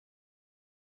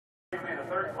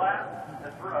third class. The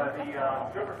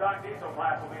supersonic diesel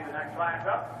class will be the next class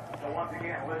up. So once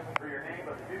again, listen for your name,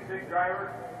 but the 2-6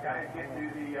 drivers, guys, get to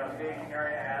the staging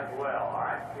area as well. All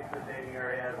right, get to the staging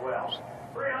area as well.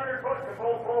 300 foot to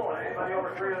full pull, and anybody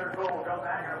over 300 foot will come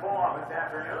back and pull off this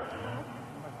afternoon.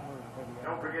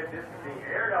 Don't forget this is the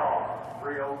Air Dog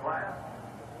 3-0 class.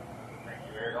 Thank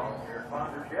you, Air Dog, for your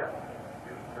sponsorship.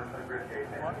 Certainly appreciate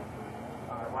that.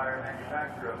 Wire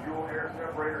manufacturer of fuel air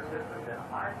separator systems and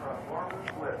high performance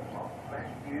lifts.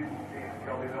 Thank you,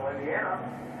 Shelbyville, Indiana.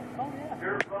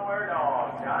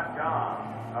 PureFlowAirDog.com.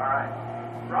 All right.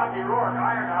 Rocky Rourke,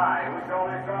 Iron High. We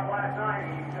sold his truck last night.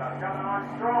 He's coming on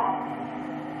strong.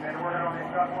 Been working on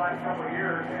this truck the last couple of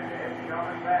years, and it's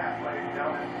coming fast, ladies and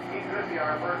gentlemen. He could be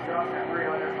our first truck at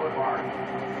 300 foot mark.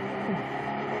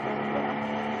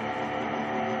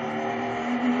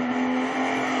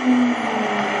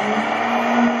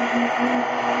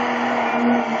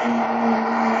 Thank you.